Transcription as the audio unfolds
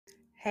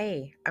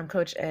Hey, I'm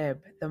Coach Ebb,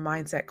 the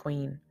Mindset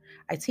Queen.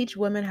 I teach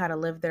women how to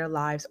live their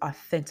lives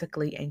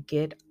authentically and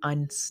get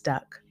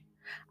unstuck.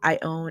 I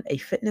own a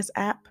fitness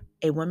app,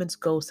 a women's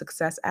goal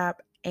success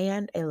app,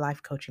 and a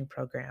life coaching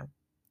program.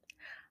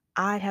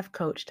 I have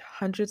coached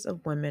hundreds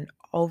of women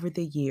over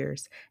the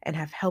years and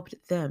have helped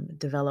them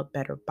develop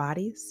better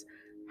bodies,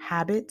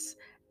 habits,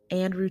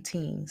 and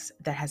routines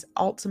that has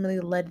ultimately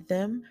led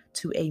them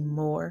to a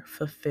more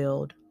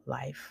fulfilled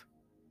life.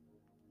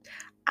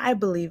 I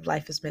believe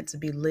life is meant to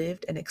be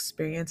lived and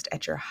experienced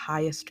at your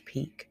highest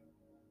peak.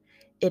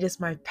 It is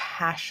my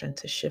passion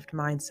to shift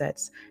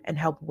mindsets and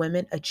help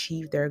women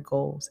achieve their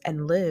goals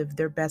and live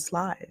their best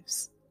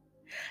lives.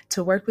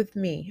 To work with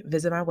me,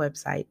 visit my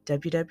website,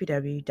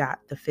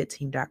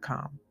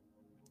 www.thefitteam.com.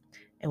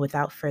 And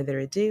without further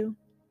ado,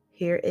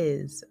 here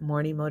is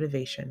morning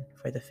motivation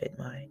for the fit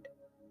mind.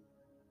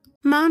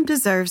 Mom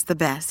deserves the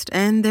best,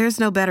 and there's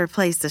no better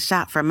place to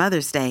shop for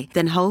Mother's Day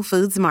than Whole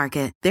Foods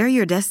Market. They're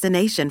your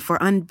destination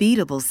for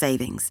unbeatable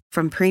savings,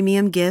 from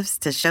premium gifts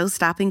to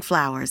show-stopping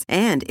flowers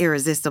and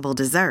irresistible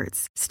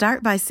desserts.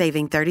 Start by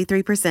saving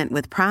 33%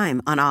 with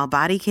Prime on all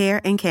body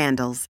care and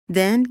candles.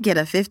 Then get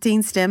a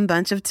 15-stem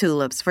bunch of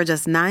tulips for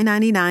just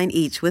 $9.99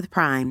 each with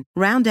Prime.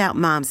 Round out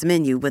Mom's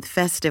menu with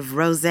festive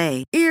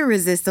rosé,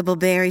 irresistible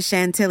berry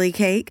chantilly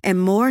cake,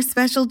 and more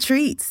special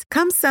treats.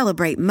 Come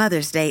celebrate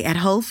Mother's Day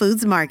at Whole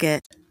Foods Market.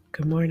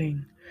 Good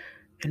morning,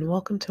 and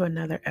welcome to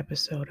another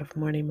episode of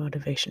Morning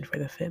Motivation for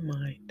the Fit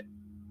Mind.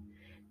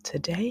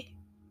 Today,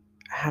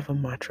 I have a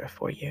mantra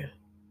for you.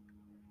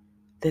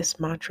 This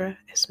mantra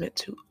is meant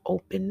to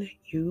open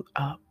you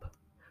up,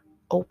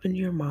 open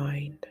your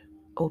mind,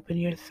 open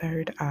your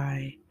third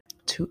eye,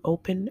 to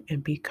open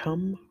and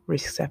become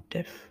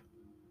receptive.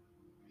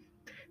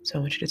 So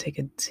I want you to take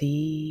a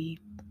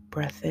deep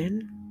breath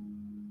in,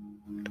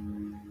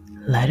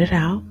 let it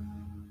out,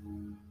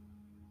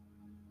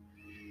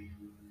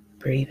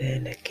 breathe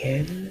in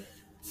again,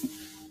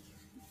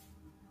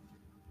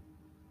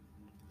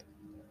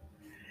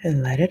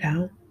 and let it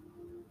out.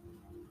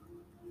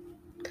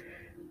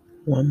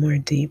 One more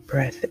deep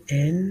breath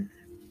in,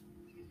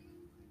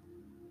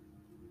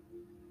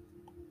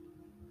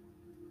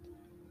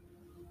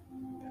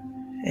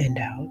 and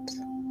out.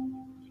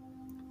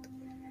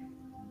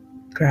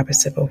 Grab a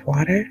sip of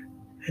water,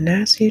 and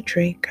as you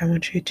drink, I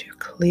want you to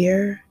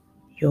clear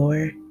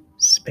your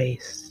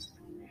space.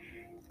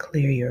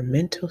 Clear your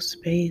mental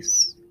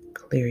space,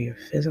 clear your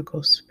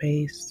physical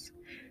space.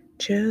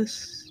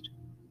 Just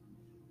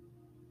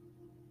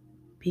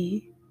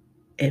be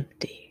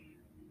empty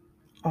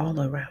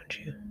all around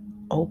you.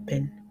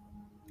 Open,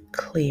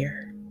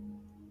 clear.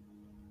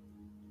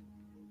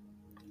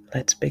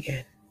 Let's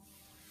begin.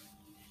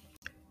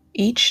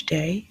 Each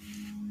day,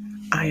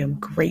 I am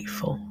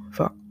grateful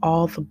for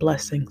all the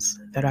blessings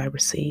that I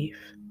receive.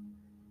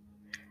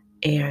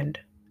 And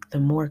the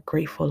more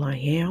grateful I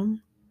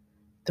am,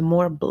 the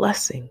more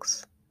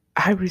blessings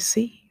I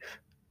receive.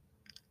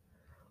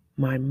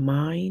 My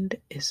mind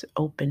is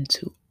open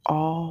to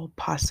all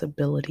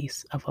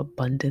possibilities of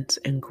abundance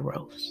and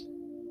growth.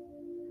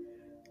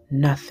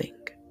 Nothing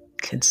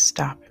can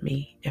stop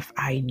me if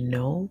I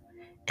know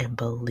and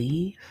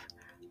believe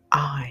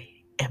I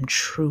am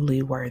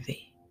truly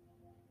worthy.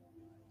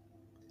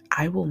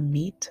 I will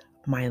meet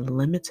my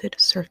limited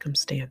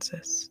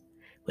circumstances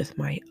with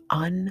my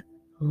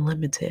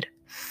unlimited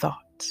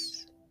thoughts.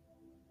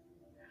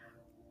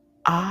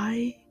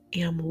 I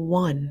am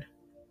one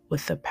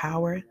with the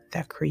power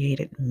that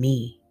created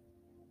me.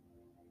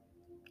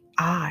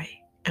 I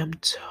am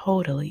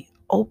totally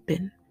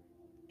open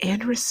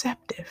and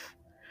receptive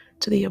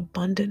to the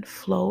abundant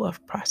flow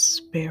of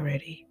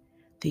prosperity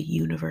the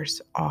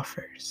universe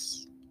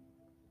offers.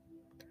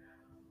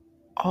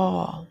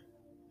 All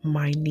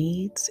my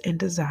needs and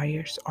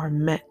desires are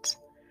met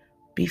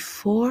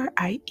before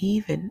I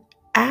even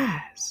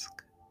ask.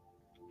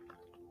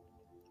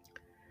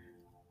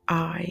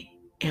 I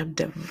am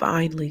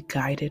divinely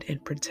guided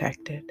and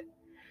protected,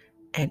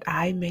 and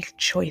I make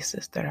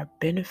choices that are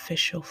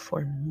beneficial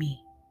for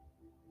me.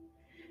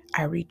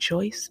 I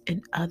rejoice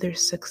in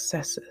others'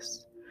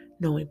 successes,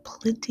 knowing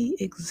plenty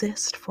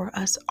exists for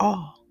us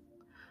all.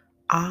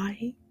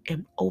 I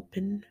am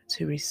open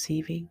to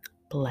receiving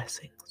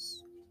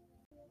blessings.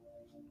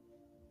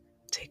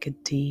 Take a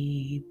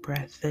deep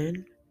breath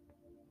in.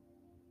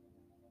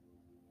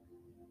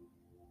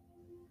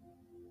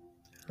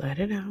 Let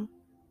it out.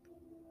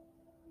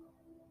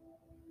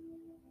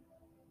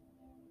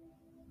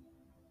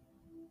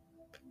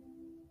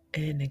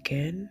 In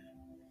again.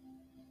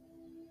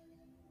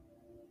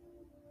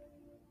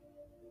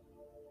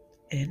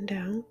 And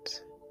out.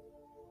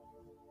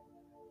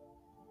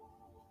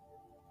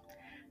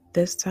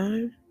 This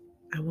time,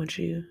 I want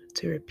you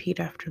to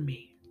repeat after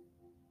me.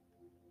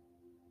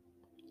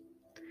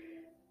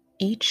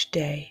 Each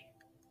day,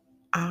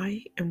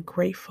 I am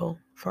grateful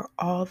for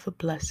all the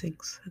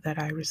blessings that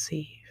I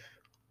receive.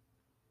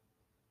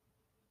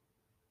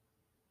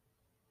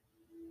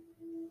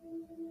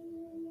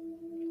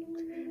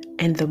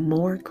 And the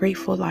more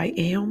grateful I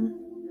am,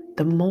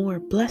 the more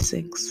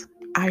blessings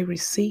I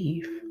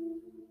receive.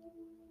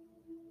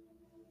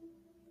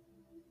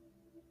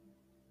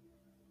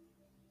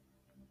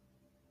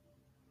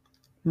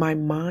 My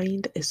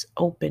mind is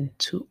open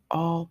to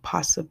all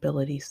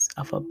possibilities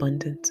of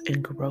abundance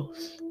and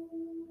growth.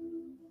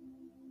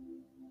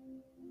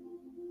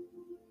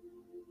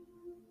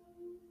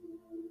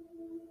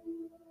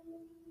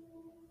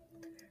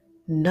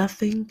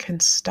 Nothing can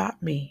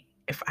stop me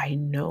if I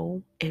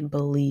know and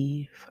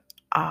believe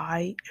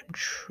I am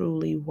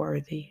truly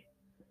worthy.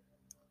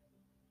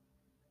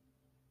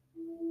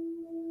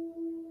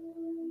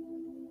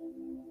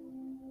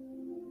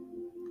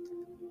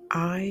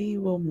 I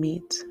will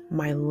meet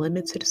my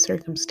limited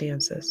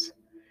circumstances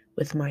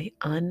with my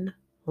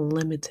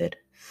unlimited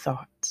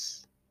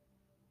thoughts.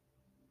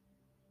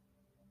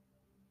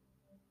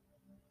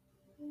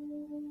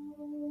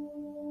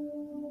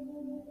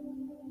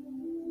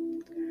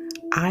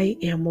 I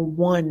am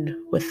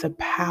one with the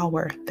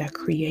power that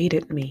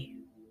created me.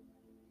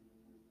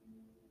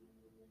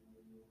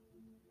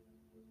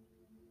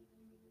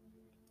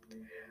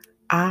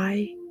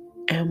 I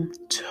am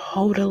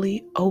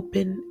totally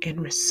open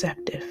and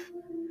receptive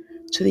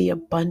to the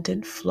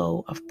abundant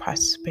flow of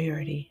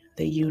prosperity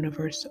the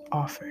universe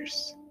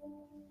offers.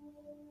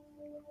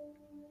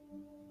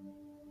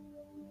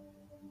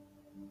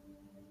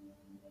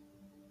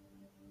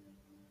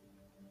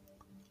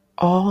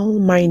 All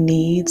my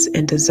needs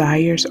and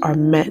desires are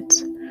met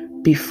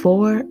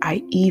before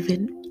I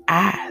even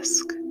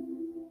ask.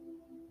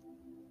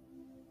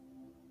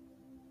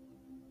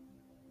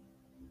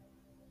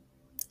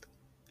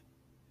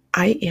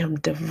 I am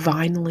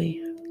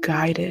divinely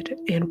guided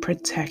and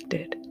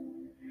protected,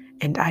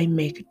 and I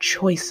make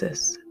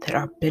choices that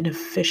are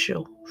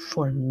beneficial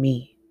for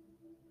me.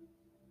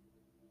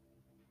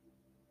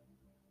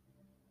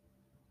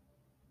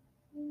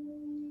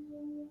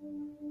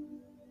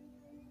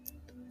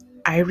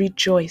 I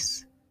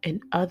rejoice in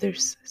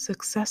others'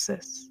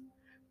 successes,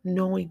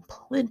 knowing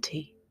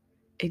plenty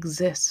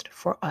exists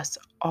for us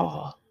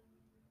all.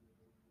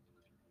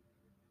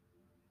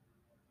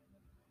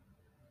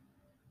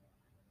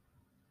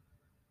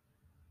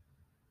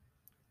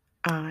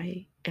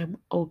 I am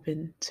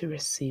open to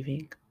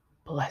receiving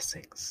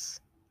blessings.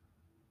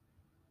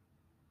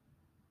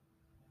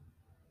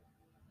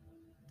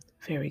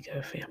 Very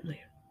good,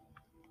 family.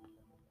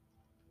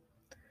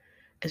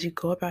 As you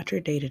go about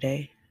your day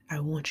today, I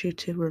want you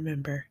to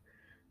remember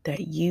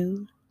that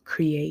you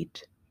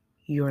create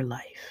your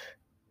life.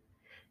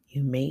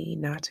 You may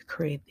not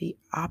create the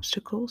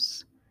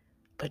obstacles,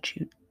 but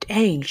you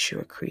dang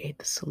sure create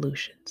the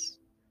solutions.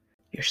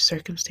 Your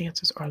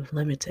circumstances are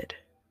limited,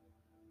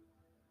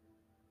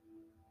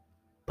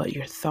 but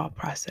your thought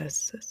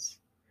processes,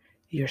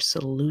 your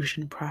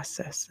solution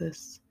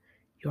processes,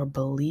 your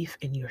belief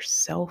in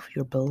yourself,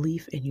 your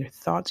belief in your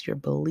thoughts, your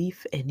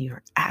belief in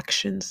your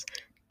actions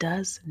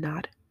does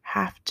not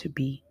have to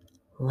be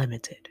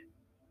limited.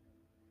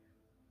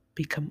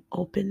 Become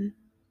open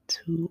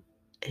to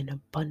an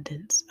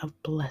abundance of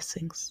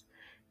blessings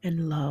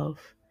and love,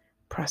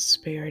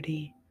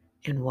 prosperity,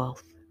 and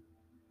wealth.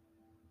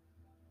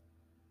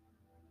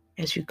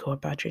 As you go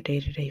about your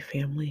day-to-day,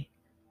 family,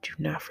 do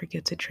not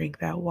forget to drink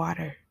that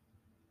water.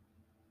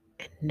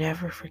 And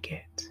never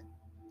forget,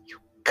 you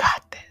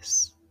got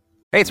this.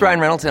 Hey, it's Ryan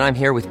Reynolds, and I'm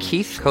here with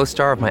Keith,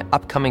 co-star of my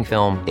upcoming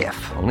film,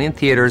 If, only in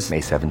theaters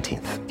May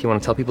 17th. Do you want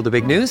to tell people the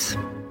big news?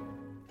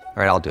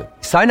 All right, I'll do it.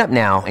 Sign up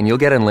now and you'll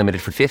get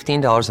unlimited for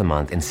 $15 a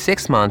month and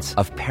 6 months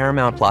of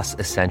Paramount Plus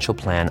Essential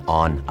Plan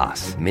on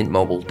us.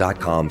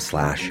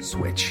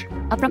 MintMobile.com/switch.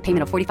 Upfront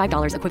payment of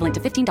 $45 equivalent to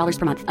 $15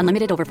 per month.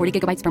 Unlimited over 40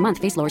 gigabytes per month.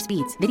 Face lower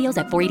speeds. Videos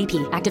at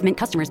 480p. Active Mint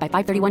customers by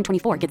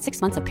 531.24 get 6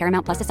 months of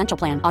Paramount Plus Essential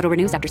Plan. Auto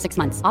renews after 6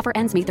 months. Offer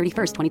ends May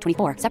 31st,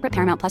 2024. Separate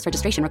Paramount Plus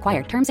registration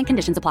required. Terms and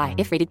conditions apply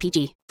if rated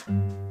PG.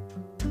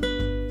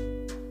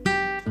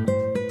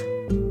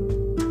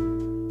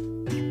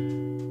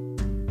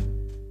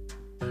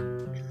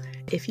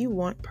 If you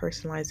want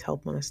personalized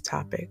help on this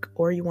topic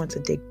or you want to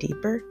dig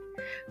deeper,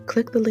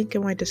 click the link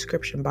in my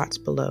description box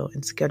below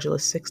and schedule a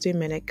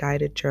 60-minute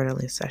guided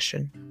journaling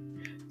session.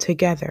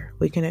 Together,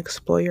 we can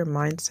explore your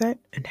mindset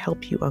and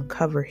help you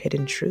uncover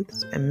hidden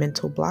truths and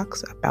mental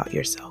blocks about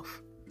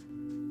yourself.